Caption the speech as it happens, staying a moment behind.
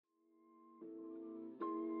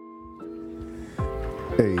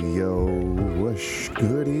Hey yo, what's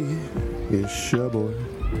goody? It's your boy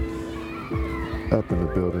up in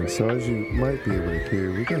the building. So as you might be able to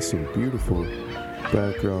hear, we got some beautiful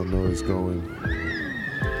background noise going.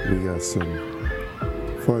 We got some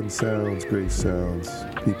fun sounds, great sounds,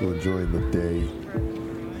 people enjoying the day,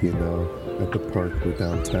 at the park or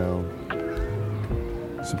downtown.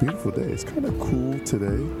 It's a beautiful day. It's kind of cool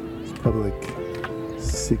today. It's probably like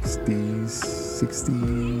 60,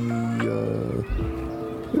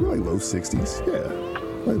 maybe like low 60s. Yeah,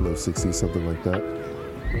 like low 60s, something like that.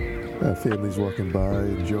 Families walking by,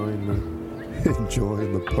 enjoying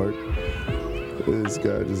the park. This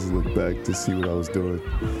guy just looked back to see what I was doing.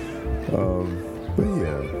 But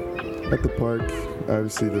yeah, at the park,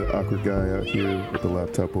 obviously the awkward guy out here with the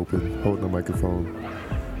laptop open, holding a microphone,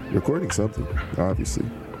 recording something, obviously.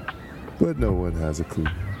 But no one has a clue.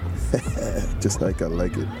 Just like I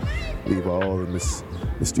like it. Leave all the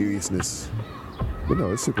mysteriousness. But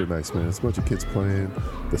no, it's super nice, man. It's a bunch of kids playing,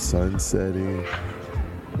 the sun setting.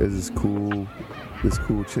 There's this cool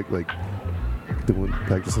chick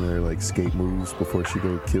practicing her like skate moves before she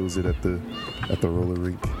kills it at the roller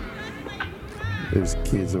rink. There's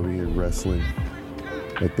kids over here wrestling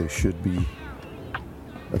like they should be.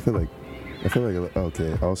 I feel like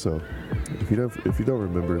okay. Also, if you don't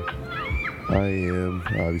remember, I am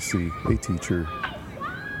obviously a teacher.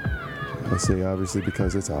 I say obviously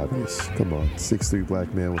because it's obvious. Come on, 6'3"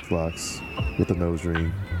 black man with locks, with a nose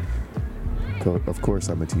ring. Of course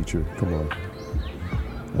I'm a teacher. Come on.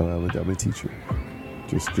 I'm a teacher.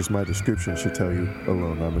 Just my description should tell you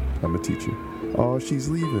alone. I'm a teacher. Oh, she's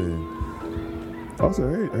leaving. Also,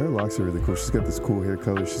 her locks are really cool. She's got this cool hair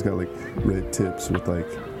color. She's got like red tips with like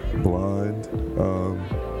blonde,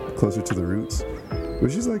 closer to the roots.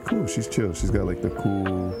 But she's like cool. She's chill. She's got like the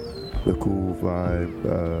cool vibe,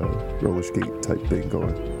 roller skate type thing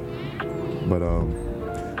going. But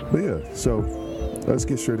yeah. So let's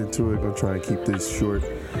get straight into it. I'm gonna try and keep this short.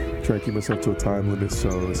 Try and keep myself to a time limit. So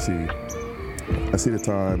let's see. I see the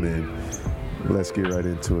time, and let's get right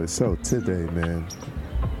into it. So today, man,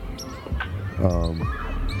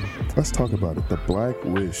 let's talk about it. The Black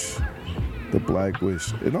Wish.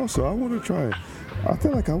 And also, I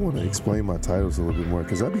feel like I want to explain my titles a little bit more,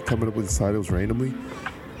 because I be coming up with titles randomly,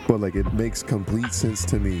 but like it makes complete sense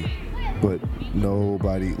to me. But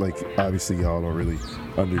nobody, like, obviously y'all don't really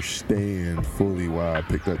understand fully why I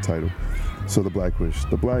picked that title. So the Black Wish.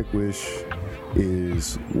 The Black Wish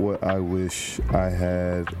is what I wish I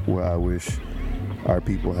had, what I wish our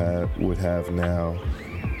people would have now.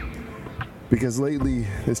 Because lately,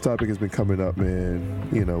 this topic has been coming up, man,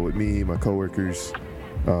 with me, my coworkers,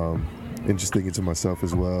 and just thinking to myself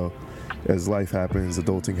as well. As life happens,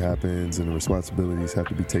 adulting happens, and the responsibilities have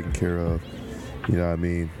to be taken care of. You know what I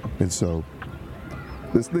mean? And so,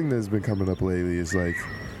 this thing that's been coming up lately is like,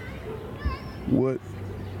 what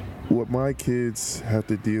my kids have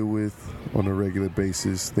to deal with on a regular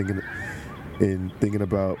basis, thinking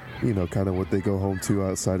about, kind of what they go home to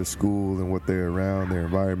outside of school and what they're around, their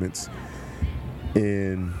environments,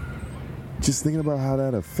 and just thinking about how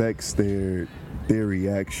that affects their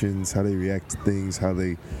reactions, how they react to things, how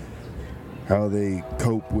they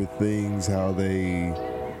cope with things, how they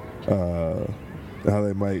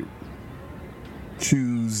might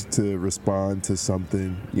choose to respond to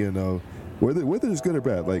something, whether it's good or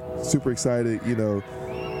bad, like super excited,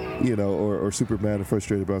 or super mad and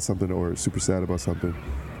frustrated about something, or super sad about something,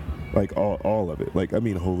 like all of it, like, I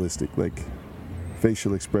mean, holistic, like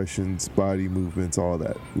facial expressions, body movements, all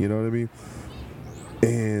that, you know what I mean?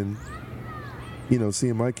 And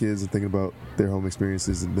seeing my kids and thinking about their home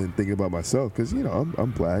experiences, and then thinking about myself, because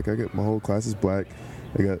I'm black. I got my whole class is black.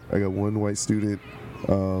 I got one white student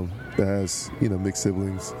that has mixed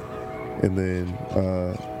siblings, and then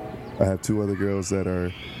I have two other girls that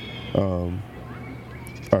are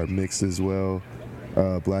mixed as well,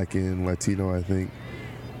 black and Latino, I think.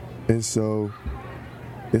 And so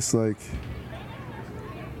it's like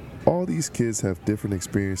all these kids have different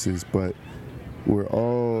experiences, but we're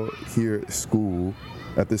all here at school,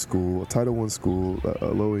 a Title I school, a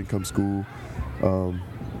low-income school,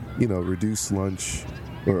 reduced lunch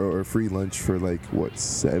or free lunch for like, what,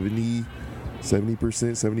 70%,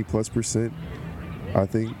 70+%, I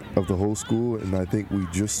think, of the whole school. And I think we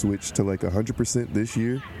just switched to like 100% this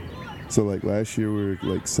year. So like last year we were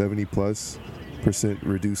like 70+%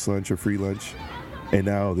 reduced lunch or free lunch. And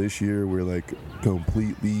now this year we're like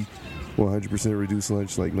completely 100% reduced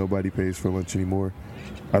lunch, like nobody pays for lunch anymore.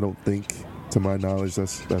 I don't think, to my knowledge,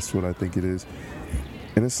 that's what I think it is.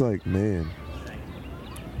 And it's like, man,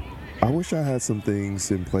 I wish I had some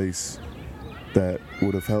things in place that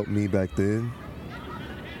would have helped me back then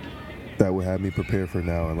that would have me prepare for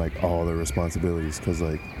now and like all the responsibilities, because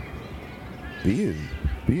like being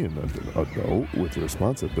an adult with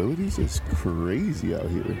responsibilities is crazy out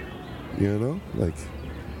here, you know, like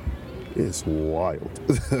it's wild.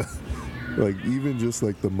 Like even just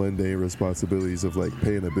like the mundane responsibilities of like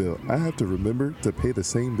paying a bill, I have to remember to pay the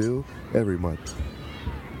same bill every month.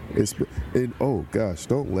 And oh gosh,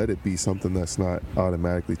 don't let it be something that's not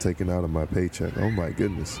automatically taken out of my paycheck. Oh my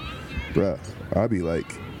goodness, bruh, I'll be like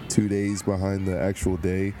 2 days behind the actual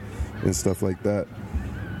day and stuff like that.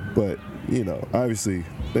 But you know, obviously,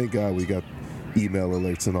 thank God we got email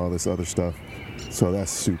alerts and all this other stuff, so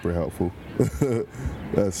that's super helpful.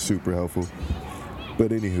 That's super helpful.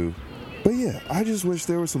 But anywho, but yeah, I just wish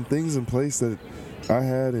there were some things in place that I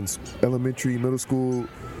had in elementary, middle school.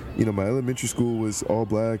 You know, my elementary school was all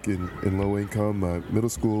black and low income. My middle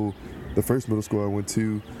school, the first middle school I went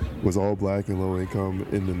to was all black and low income.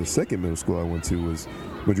 And then the second middle school I went to was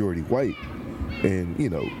majority white and, you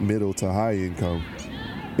know, middle to high income.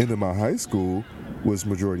 And then my high school was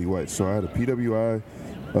majority white. So I had a PWI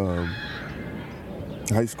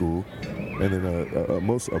high school, and then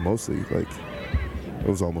mostly, like, it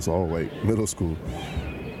was almost all white middle school.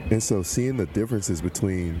 And so seeing the differences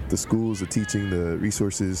between the schools, the teaching, the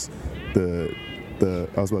resources, I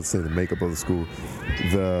was about to say the makeup of the school,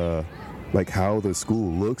 like how the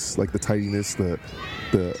school looks, like the tidiness, the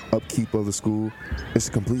upkeep of the school, it's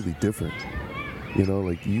completely different. You know,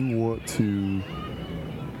 like you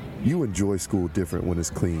enjoy school different when it's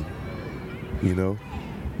clean, you know?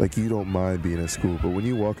 Like you don't mind being at school, but when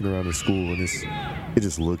you're walking around the school and it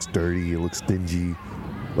just looks dirty, it looks dingy,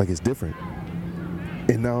 like it's different.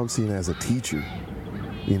 And now I'm seeing it as a teacher,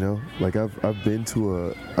 you know? Like I've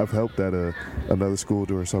helped at another school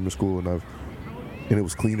during summer school, and it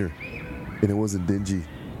was cleaner and it wasn't dingy,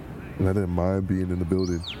 and I didn't mind being in the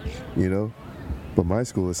building, you know? But my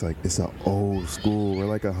school, it's like, it's an old school. We're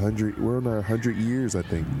on our 100 years, I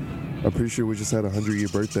think. I'm pretty sure we just had a 100-year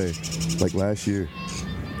birthday, like last year.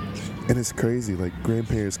 And it's crazy, like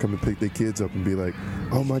grandparents come and pick their kids up and be like,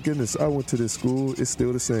 oh my goodness, I went to this school, it's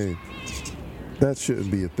still the same. That shouldn't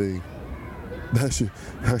be a thing.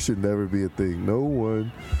 That should never be a thing. No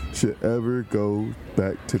one should ever go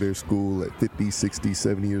back to their school at 50, 60,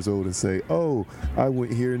 70 years old and say, oh, I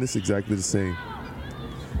went here and it's exactly the same.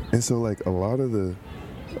 And so like a lot of the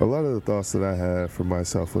thoughts that I had for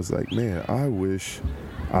myself was like, man, I wish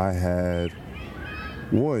I had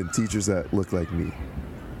teachers that looked like me.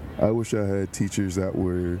 I wish I had teachers that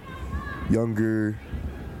were younger,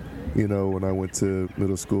 you know, when I went to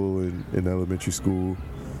middle school and elementary school.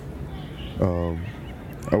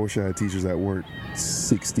 I wish I had teachers that weren't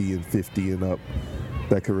 60 and 50 and up,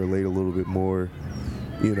 that could relate a little bit more,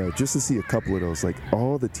 you know, just to see a couple of those. Like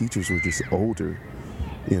all the teachers were just older.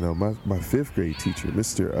 You know, my fifth grade teacher,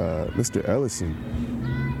 Mr.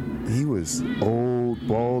 Ellison, he was old,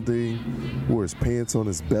 balding, wore his pants on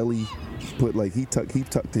his belly, he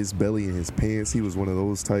tucked his belly in his pants. He was one of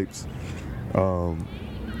those types.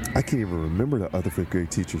 I can't even remember the other fifth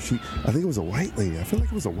grade teacher. I think it was a white lady. I feel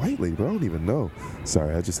like it was a white lady, but I don't even know.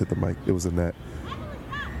 Sorry, I just hit the mic. It was a net.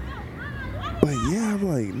 But yeah, I'm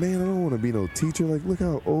like, man, I don't want to be no teacher. Like, look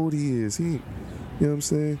how old he is. You know what I'm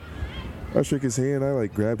saying? I shook his hand. I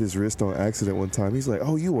like grabbed his wrist on accident one time. He's like,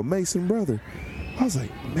 oh, you a Mason, brother? I was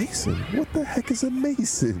like, Mason? What the heck is a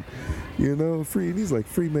Mason? You know, and he's like,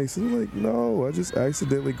 Freemason. I'm like, no, I just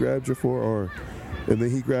accidentally grabbed your forearm. And then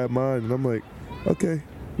he grabbed mine, and I'm like, okay,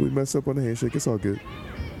 we messed up on the handshake. It's all good.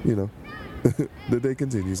 You know, the day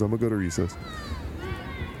continues. I'm going to go to recess.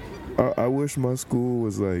 I wish my school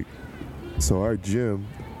was like, so our gym,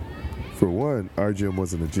 for one, our gym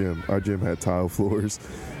wasn't a gym. Our gym had tile floors.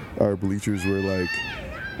 Our bleachers were like,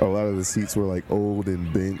 a lot of the seats were like old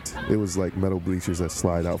and bent. It was like metal bleachers that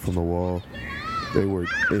slide out from the wall. They were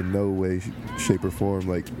in no way, shape, or form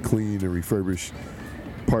like clean and refurbished.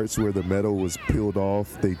 Parts where the metal was peeled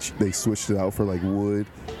off, they switched it out for like wood.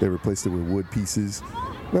 They replaced it with wood pieces.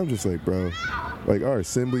 And I'm just like, bro, like our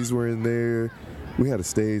assemblies were in there. We had a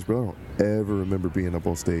stage, but I don't ever remember being up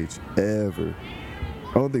on stage, ever.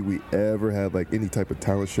 I don't think we ever had like any type of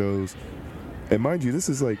talent shows. And mind you, this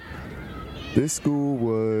school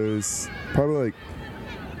was probably like,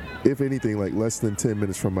 if anything, like less than 10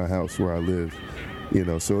 minutes from my house where I live, you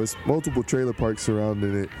know, so it's multiple trailer parks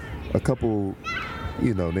surrounding it, a couple,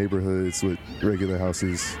 you know, neighborhoods with regular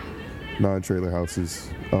houses, non-trailer houses.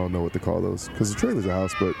 I don't know what to call those, because a trailer's a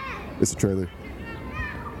house, but it's a trailer.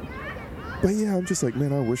 But yeah, I'm just like,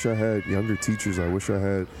 man, I wish I had younger teachers. I wish I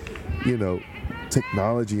had, you know,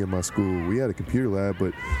 technology in my school. We had a computer lab,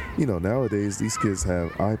 but nowadays these kids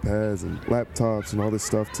have iPads and laptops and all this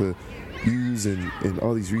stuff to use, and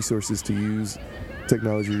all these resources to use,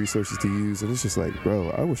 technology resources to use, and it's just like,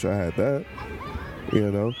 bro, I wish I had that.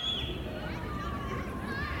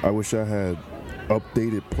 I wish I had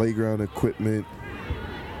updated playground equipment.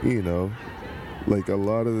 Like a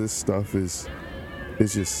lot of this stuff is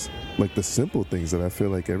just like the simple things that I feel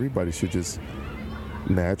like everybody should just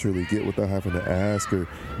naturally get without having to ask or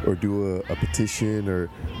do a petition or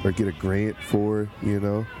get a grant for.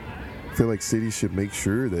 I feel like cities should make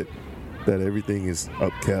sure that everything is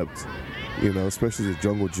upkept, especially the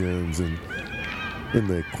jungle gyms and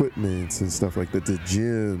the equipments and stuff like that, the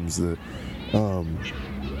gyms, the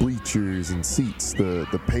bleachers and seats,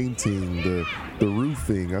 the painting, the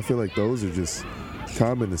roofing. I feel like those are just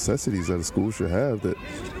common necessities that a school should have that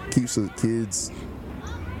keeps the kids'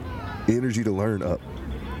 energy to learn up.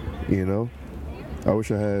 I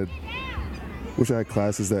wish I had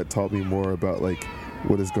classes that taught me more about like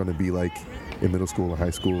what it's going to be like in middle school and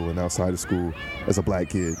high school and outside of school as a black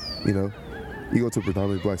kid. You go to a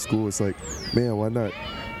predominantly black school, it's like, man, why not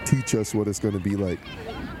teach us what it's going to be like?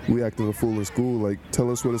 We acting a fool in school, like tell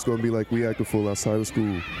us what it's going to be like we act a fool outside of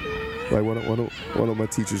school. Like why don't my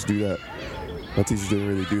teachers do that? My teachers didn't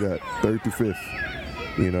really do that. 3rd through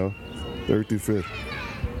 5th, 3rd through 5th.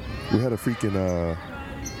 We had a freaking I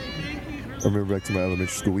remember back to my elementary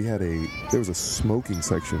school, there was a smoking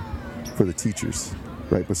section for the teachers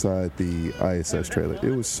right beside the ISS trailer.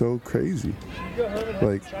 It was so crazy.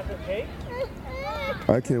 Like,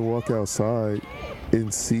 I can walk outside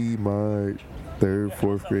and see my 3rd,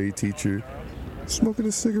 4th grade teacher smoking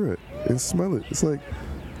a cigarette and smell it. It's like,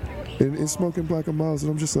 and smoking Black and Miles,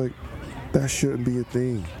 and I'm just like, that shouldn't be a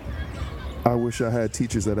thing. I wish I had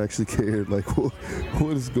teachers that actually cared. Like,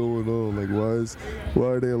 what is going on? Like, why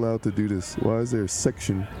are they allowed to do this? Why is there a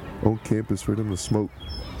section on campus for them to smoke?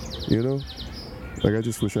 Like, I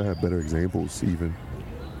just wish I had better examples, even.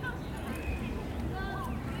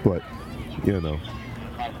 But,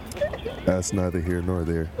 that's neither here nor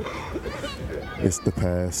there. It's the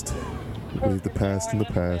past. Leave the past in the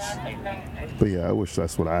past. But yeah, I wish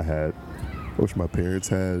that's what I had. I wish my parents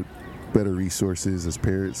had better resources as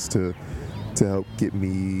parents to help get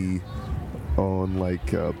me on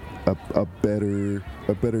like a better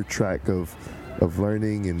track of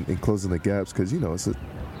learning and closing the gaps, because it's an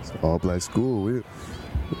all black school.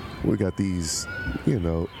 We got these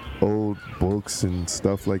old books and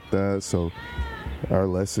stuff like that, so our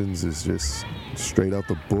lessons is just straight out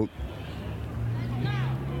the book.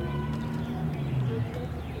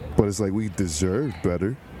 But it's like we deserved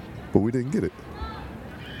better, but we didn't get it.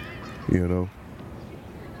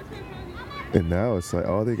 And now it's like,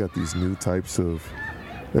 they got these new types of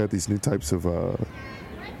resources.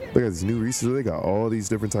 They got all these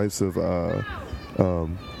different types of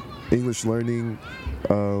English learning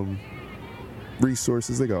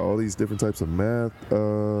resources. They got all these different types of math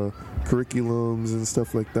curriculums and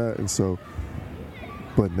stuff like that. And so,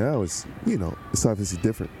 but now it's obviously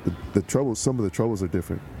different. Some of the troubles are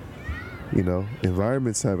different.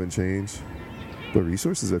 Environments haven't changed, but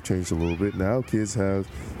resources have changed a little bit. Now kids have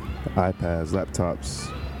iPads,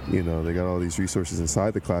 laptops, they got all these resources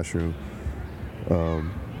inside the classroom,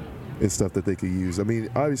 and stuff that they could use. I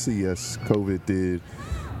mean, obviously, yes, COVID did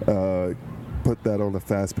put that on a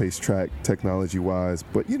fast-paced track technology-wise,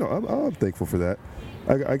 but, I'm thankful for that.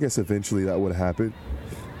 I guess eventually that would happen.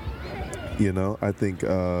 I think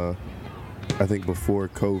before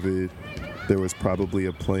COVID, there was probably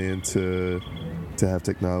a plan to have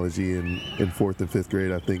technology in 4th and 5th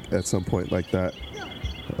grade, I think, at some point like that.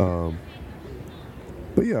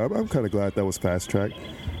 But yeah, I'm kind of glad that was fast tracked.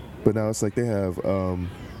 But now it's like they have,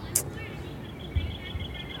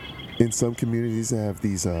 in some communities, they have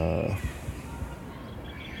these, they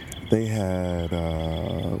had,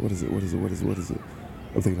 what is it?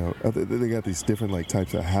 I'm thinking they got these different like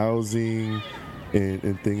types of housing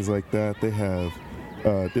and things like that. They have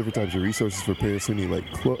different types of resources for parents who need like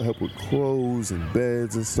help with clothes and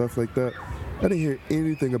beds and stuff like that. I didn't hear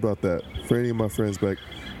anything about that for any of my friends back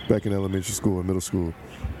in elementary school and middle school.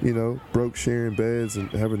 Broke sharing beds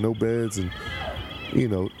and having no beds and,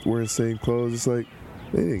 wearing the same clothes. It's like,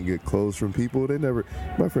 they didn't get clothes from people.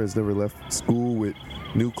 My friends never left school with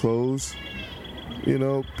new clothes.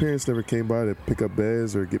 Parents never came by to pick up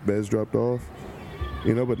beds or get beds dropped off.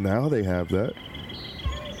 But now they have that.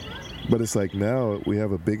 But it's like now we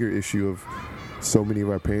have a bigger issue of so many of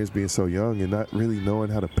our parents being so young and not really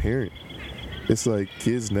knowing how to parent. It's like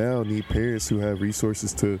kids now need parents who have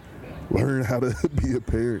resources to learn how to be a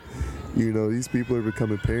parent. These people are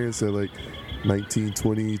becoming parents at like 19,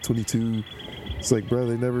 20, 22, It's like, bro,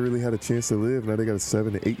 they never really had a chance to live. Now they got a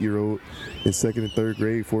 7 to 8 year old in 2nd and 3rd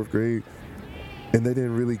grade, 4th grade, and they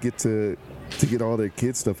didn't really get to get all their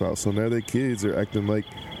kid stuff out. So now their kids are acting like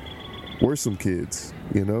worrisome kids,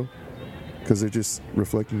 you know, because they're just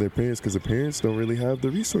reflecting their parents, because the parents don't really have the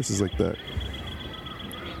resources like that.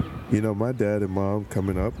 You know, my dad and mom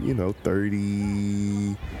coming up, you know,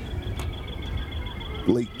 30,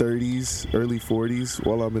 late 30s, early 40s,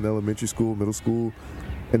 while I'm in elementary school, middle school,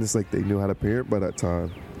 and it's like they knew how to parent by that time.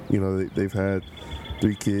 You know, they've had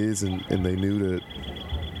 3 kids, and they knew that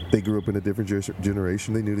they grew up in a different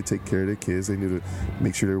generation. They knew to take care of their kids. They knew to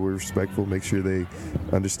make sure they were respectful, make sure they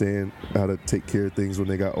understand how to take care of things when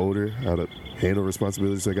they got older, how to handle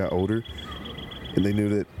responsibilities when they got older. And they knew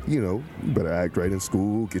that, you know, you better act right in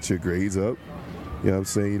school, get your grades up. You know what I'm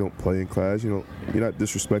saying? You don't play in class. You're not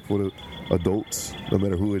disrespectful to adults, no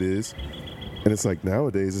matter who it is. And it's like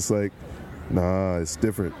nowadays, it's like, nah, it's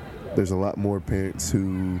different. There's a lot more parents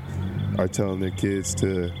who are telling their kids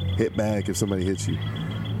to hit back if somebody hits you,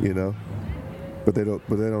 you know? But they don't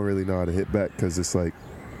really know how to hit back, because it's like,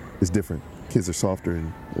 it's different. Kids are softer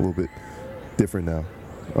and a little bit different now.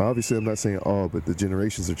 Obviously, I'm not saying all, but the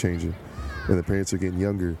generations are changing, and the parents are getting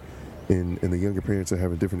younger, and the younger parents are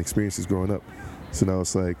having different experiences growing up. So now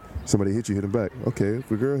it's like, somebody hit you, hit them back. Okay,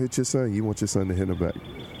 if a girl hits your son, you want your son to hit him back.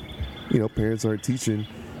 You know, parents aren't teaching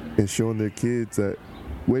and showing their kids that,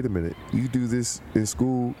 wait a minute, you do this in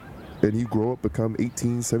school and you grow up, become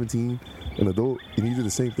 18, 17, an adult, and you do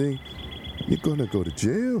the same thing, you're gonna go to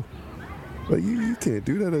jail. Like, you can't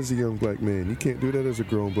do that as a young black man. You can't do that as a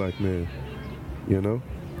grown black man, you know?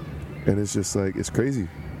 And it's just like, it's crazy,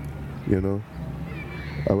 you know?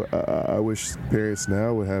 I wish parents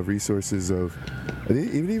now would have resources of,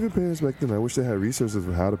 even parents back then, I wish they had resources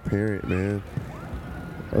of how to parent, man.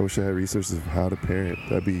 I wish I had resources of how to parent.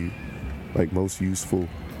 That'd be like most useful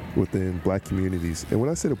within black communities. And when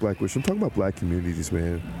I say the black wish, I'm talking about black communities,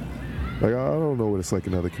 man. Like, I don't know what it's like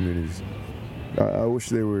in other communities. I wish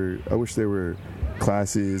there were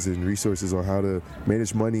classes and resources on how to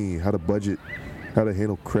manage money, how to budget, how to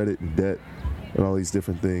handle credit and debt, and all these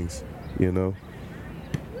different things, you know?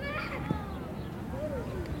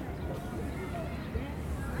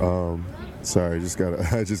 Sorry, I just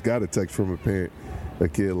got a text from a parent, a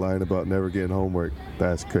kid lying about never getting homework.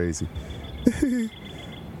 That's crazy.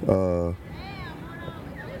 Yeah,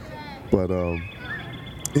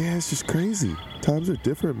 it's just crazy. Times are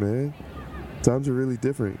different, man. Times are really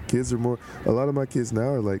different. A lot of my kids now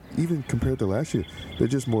are like, even compared to last year, they're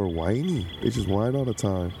just more whiny. They just whine all the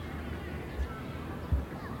time.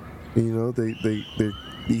 And, you know, they're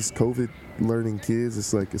these COVID learning kids,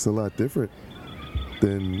 it's like, it's a lot different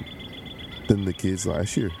than the kids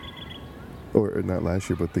last year. Or not last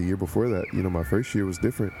year, but the year before that. You know, my first year was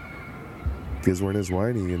different. Kids weren't as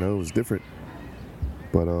whiny, you know, it was different.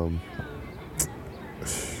 But,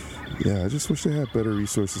 yeah, I just wish they had better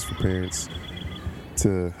resources for parents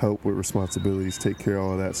to help with responsibilities, take care of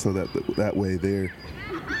all of that, so that way they're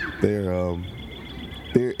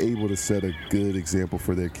able to set a good example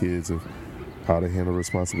for their kids of how to handle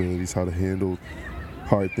responsibilities, how to handle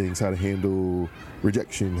hard things, how to handle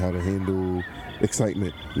rejection, how to handle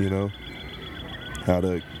excitement, you know, how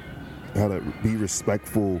to be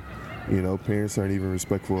respectful. You know, parents aren't even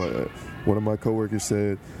respectful. One of my coworkers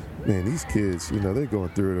said, man, these kids, you know, they're going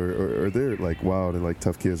through it, or they're like wild and like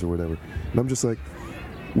tough kids or whatever. And I'm just like,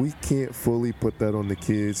 we can't fully put that on the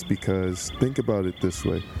kids, because think about it this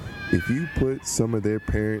way. If you put some of their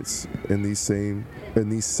parents in these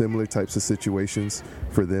similar types of situations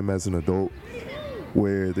for them as an adult,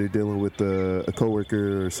 where they're dealing with a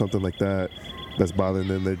coworker or something like that that's bothering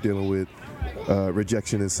them, they're dealing with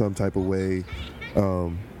rejection in some type of way,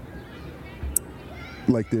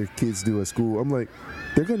 like their kids do at school, I'm like,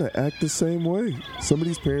 they're going to act the same way. Some of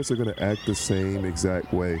these parents are going to act the same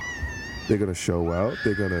exact way. They're going to show out.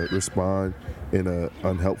 They're going to respond in an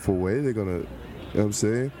unhelpful way. They're going to, you know what I'm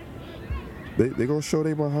saying? They're going to show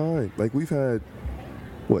they behind. Like, we've had,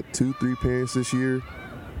 2-3 parents this year,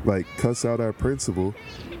 like, cuss out our principal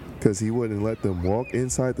because he wouldn't let them walk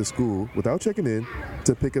inside the school without checking in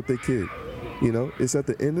to pick up their kid. You know, it's at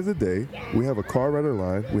the end of the day, we have a car rider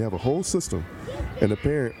line, we have a whole system, and the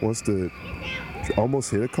parent wants to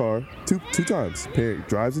almost hit a car two times. Parent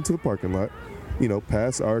drives into the parking lot, you know,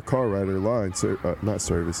 past our car rider line, not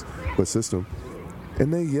service, but system,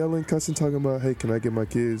 and they yelling, cussing, talking about, hey, can I get my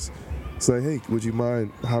kids? It's like, hey, would you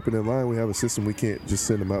mind hopping in line? We have a system. We can't just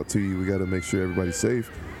send them out to you. We got to make sure everybody's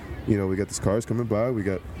safe. You know, we got these cars coming by.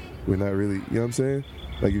 We're not really, you know what I'm saying?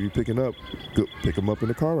 Like, if you're picking up, go pick them up in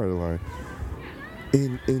the car rider line.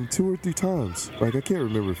 in 2 or 3 times. Like, I can't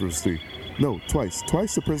remember if it was 3. No, twice.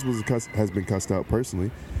 Twice the principal has been cussed out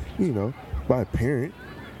personally, by a parent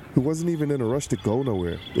who wasn't even in a rush to go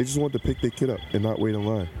nowhere. They just wanted to pick their kid up and not wait in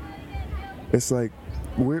line. It's like,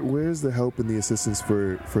 where's the help and the assistance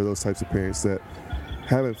for those types of parents that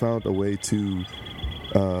haven't found a way to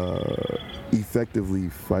effectively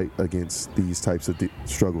fight against these types of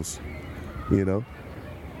struggles, And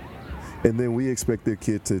then we expect their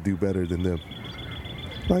kid to do better than them.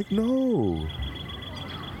 Like, no.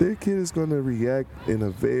 Their kid is going to react in a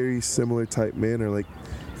very similar type manner. Like,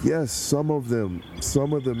 yes, some of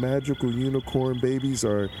the magical unicorn babies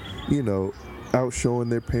are, out showing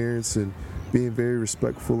their parents and being very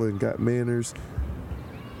respectful and got manners.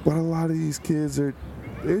 But a lot of these kids they're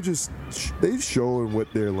showing what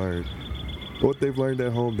they're learned. What they've learned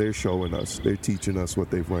at home, they're showing us. They're teaching us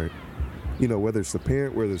what they've learned. Whether it's the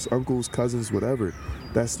parent, whether it's uncles, cousins, whatever,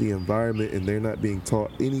 that's the environment, and they're not being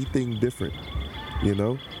taught anything different,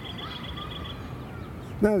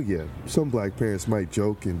 Now, yeah, some black parents might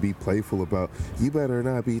joke and be playful about, you better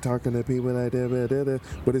not be talking to people like that,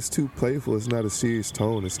 but it's too playful. It's not a serious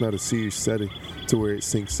tone. It's not a serious setting to where it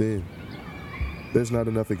sinks in. There's not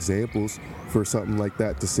enough examples for something like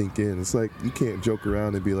that to sink in. It's like, you can't joke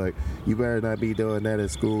around and be like, you better not be doing that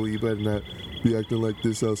at school. You better not be acting like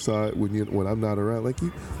this outside when I'm not around. Like,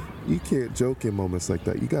 you can't joke in moments like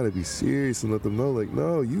that. You got to be serious and let them know, like,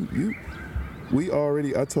 no,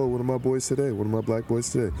 I told one of my boys today, one of my black boys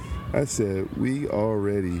today, I said, we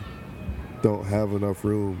already don't have enough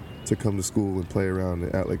room to come to school and play around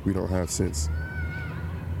and act like we don't have sense.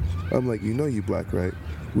 I'm like, you black, right?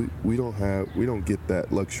 We don't get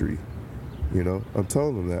that luxury, I'm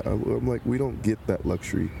telling them that. I'm like, we don't get that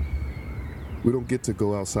luxury. We don't get to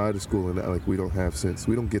go outside of school and act like we don't have sense.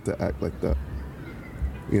 We don't get to act like that,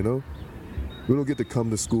 We don't get to come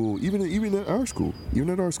to school, even at our school,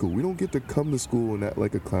 we don't get to come to school and act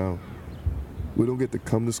like a clown. We don't get to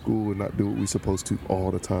come to school and not do what we're supposed to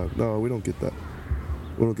all the time. No, we don't get that.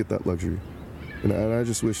 We don't get that luxury. And I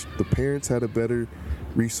just wish the parents had a better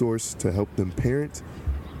resource to help them parent.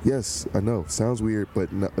 Yes, I know, sounds weird, but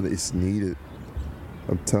it's needed.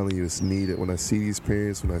 I'm telling you, it's needed. When I see these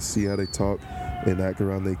parents, when I see how they talk and act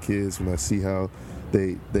around their kids, when I see how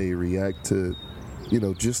they react to,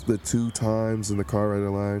 just the 2 times in the car ride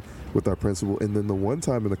line with our principal, and then the 1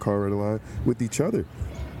 time in the car ride line with each other.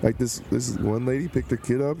 Like, this one lady picked her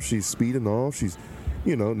kid up. She's speeding off. She's,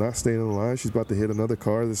 not staying in the line. She's about to hit another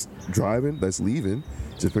car that's leaving.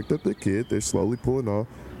 Just picked up their kid. They're slowly pulling off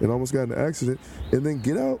and almost got in an accident. And then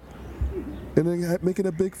get out and then making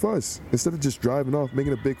a big fuss. Instead of just driving off,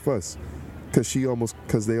 making a big fuss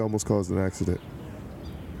because they almost caused an accident.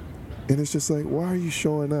 And it's just like, why are you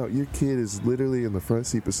showing out? Your kid is literally in the front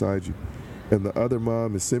seat beside you. And the other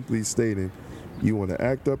mom is simply stating, you want to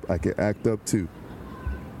act up? I can act up too.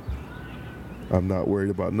 I'm not worried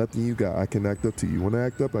about nothing you got. I can act up too. You want to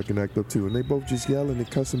act up? I can act up too. And they both just yelling and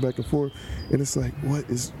cussing back and forth. And it's like,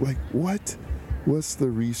 what? What's the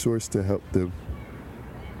resource to help them?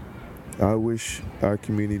 I wish our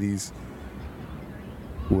communities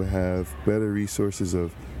would have better resources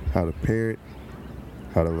of how to parent,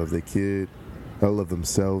 how to love their kid, how to love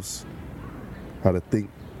themselves, how to think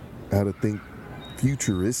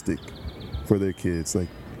futuristic for their kids. Like,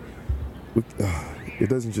 it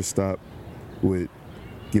doesn't just stop with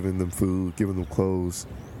giving them food, giving them clothes,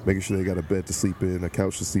 making sure they got a bed to sleep in, a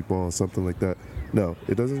couch to sleep on, something like that. No,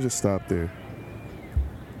 it doesn't just stop there.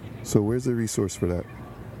 So where's the resource for that?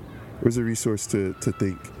 Where's the resource to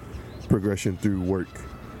think progression through work,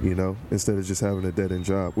 instead of just having a dead-end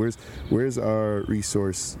job? Where's our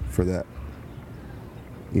resource for that?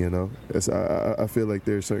 I feel like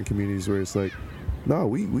there are certain communities where it's like, no,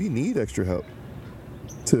 we need extra help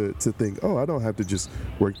to think, I don't have to just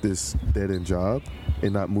work this dead-end job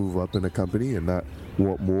and not move up in a company and not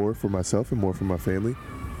want more for myself and more for my family.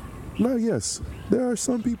 No, yes, there are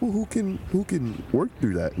some people who can work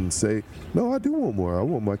through that and say, no, I do want more. I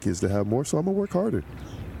want my kids to have more, so I'm gonna work harder.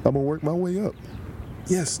 I'm gonna work my way up.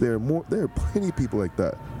 Yes, there are plenty of people like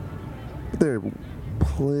that. But there are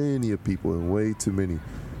plenty of people, and way too many,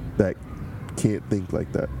 that can't think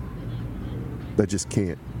like that. That just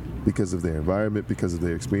can't, because of their environment, because of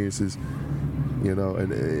their experiences,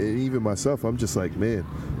 and even myself, I'm just like, man,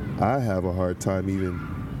 I have a hard time even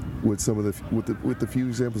with some of the few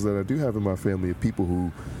examples that I do have in my family of people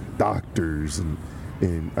who, doctors, and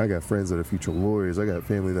I got friends that are future lawyers. I got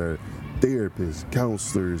family that are therapists,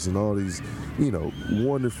 counselors, and all these,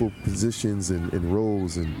 wonderful positions and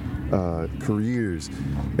roles and careers.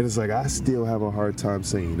 And it's like, I still have a hard time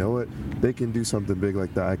saying, you know what, they can do something big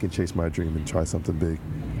like that. I can chase my dream and try something big,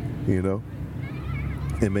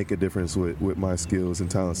 and make a difference with my skills and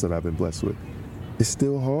talents that I've been blessed with. It's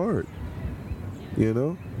still hard, you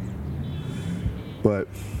know? But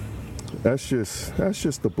that's just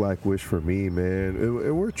the black wish for me, man.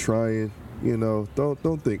 And we're trying, you know.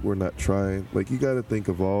 Don't think we're not trying. Like, you got to think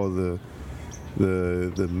of all the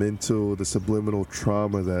mental, the subliminal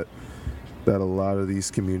trauma that a lot of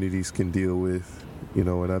these communities can deal with. You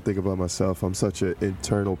know, when I think about myself, I'm such an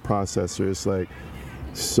internal processor. It's like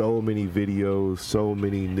so many videos, so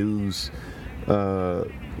many news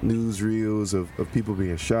reels of people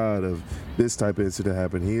being shot, of this type of incident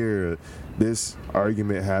happened here, this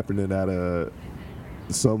argument happening at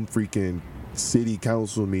some freaking city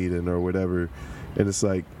council meeting or whatever. And it's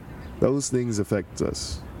like, those things affect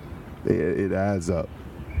us. It adds up.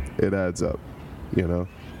 It adds up, you know?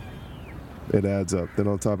 It adds up. Then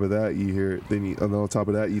on top of that, you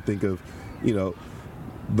think of, you know,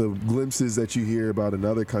 the glimpses that you hear about in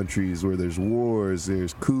other countries where there's wars,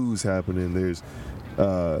 there's coups happening, there's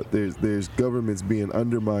governments being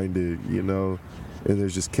undermined, you know, and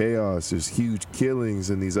there's just chaos. There's huge killings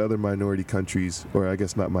in these other minority countries, or I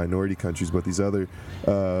guess not minority countries, but these other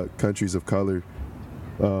countries of color,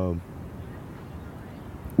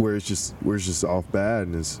 where it's just off bad,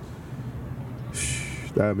 and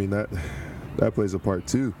that plays a part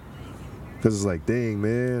too, because it's like, dang,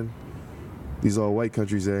 man, these all white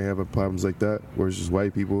countries, they ain't having problems like that, where it's just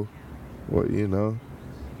white people, you know.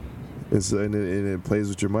 And so, and it plays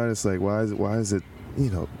with your mind. It's like, why is it,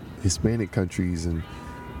 you know, Hispanic countries and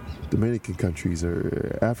Dominican countries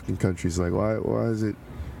or African countries, like, why is it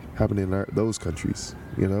happening in those countries,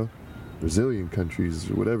 you know, Brazilian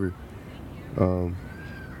countries or whatever.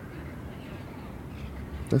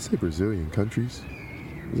 Did I say Brazilian countries?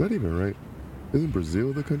 Is that even right? Isn't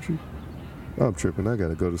Brazil the country? I'm tripping. I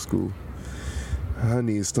gotta go to school. I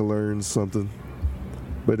needs to learn something.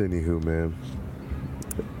 But anywho, man.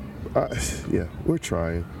 Yeah, we're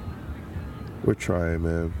trying. We're trying,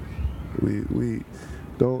 man. We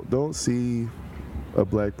don't see a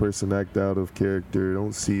black person act out of character.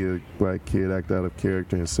 Don't see a black kid act out of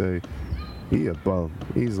character and say, he a bum.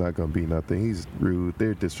 He's not gonna be nothing. He's rude.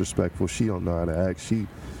 They're disrespectful. She don't know how to act. She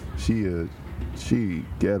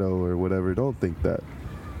ghetto or whatever. Don't think that.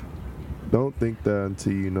 Don't think that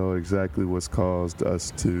until you know exactly what's caused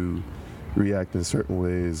us to react in certain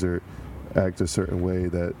ways or act a certain way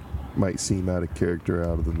that might seem out of character,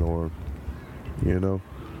 out of the norm. You know?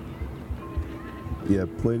 Yeah,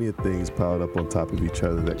 plenty of things piled up on top of each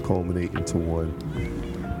other that culminate into one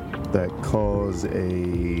that cause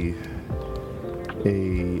a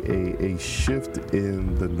shift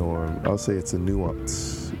in the norm. I'll say it's a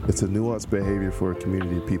nuance. It's a nuanced behavior for a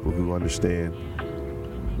community of people who understand.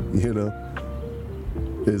 You know?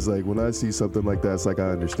 It's like when I see something like that, it's like I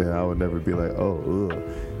understand. I would never be like, oh,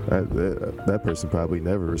 that person probably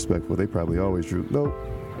never respectful. They probably always rude. No,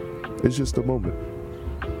 it's just a moment.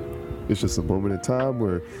 It's just a moment in time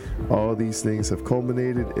where all these things have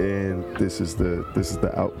culminated, and this is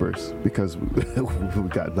the outburst because we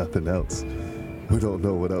got nothing else. We don't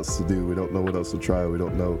know what else to do. We don't know what else to try. We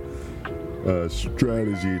don't know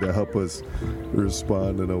strategy to help us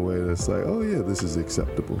respond in a way that's like, oh yeah, this is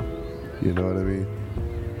acceptable. You know what I mean?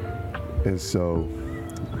 And so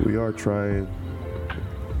we are trying.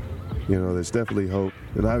 You know, there's definitely hope.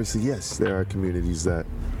 And obviously, yes, there are communities that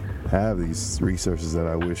have these resources that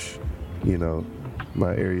I wish, you know,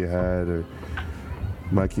 my area had or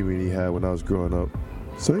my community had when I was growing up.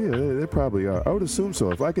 So yeah, there probably are. I would assume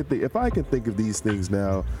so. If I can think of these things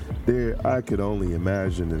now, I could only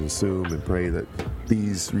imagine and assume and pray that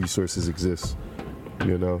these resources exist.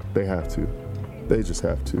 You know, they have to. They just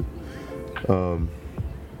have to.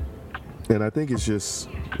 And I think it's just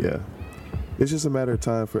a matter of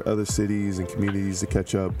time for other cities and communities to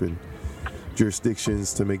catch up and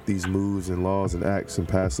jurisdictions to make these moves and laws and acts and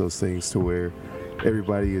pass those things to where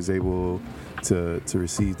everybody is able to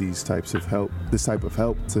receive this type of help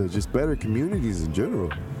to just better communities in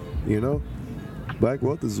general. You know, black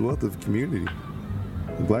wealth is wealth of community.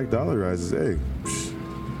 Black dollarizes, hey,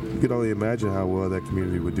 you can only imagine how well that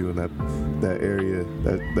community would do in that area,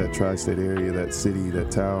 that tri-state area, that city,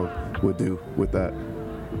 that town would do with that.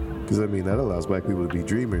 Because, I mean, that allows black people to be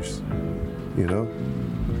dreamers, you know?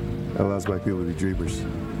 That allows black people to be dreamers.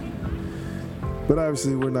 But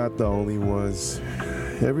obviously, we're not the only ones.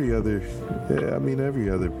 Every other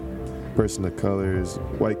person of color is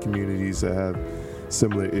white communities that have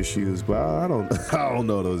similar issues, but I don't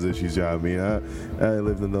know those issues, y'all. I mean, I ain't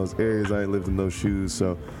lived in those areas, I ain't lived in those shoes,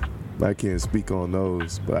 so I can't speak on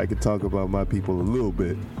those, but I could talk about my people a little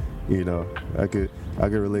bit. You know, I could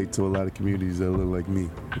relate to a lot of communities that look like me.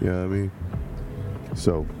 You know what I mean?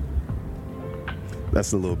 So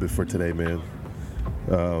that's a little bit for today, man.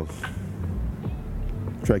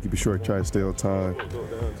 Try to keep it short, try to stay on time.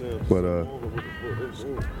 But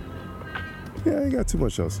yeah, I ain't got too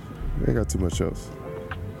much else.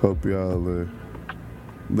 Hope y'all are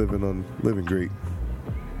living great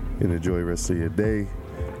and enjoy the rest of your day.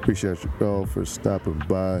 Appreciate y'all for stopping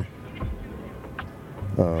by.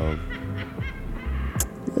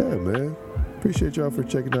 Yeah, man. Appreciate y'all for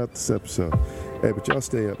checking out this episode. Hey, but y'all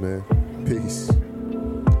stay up, man. Peace.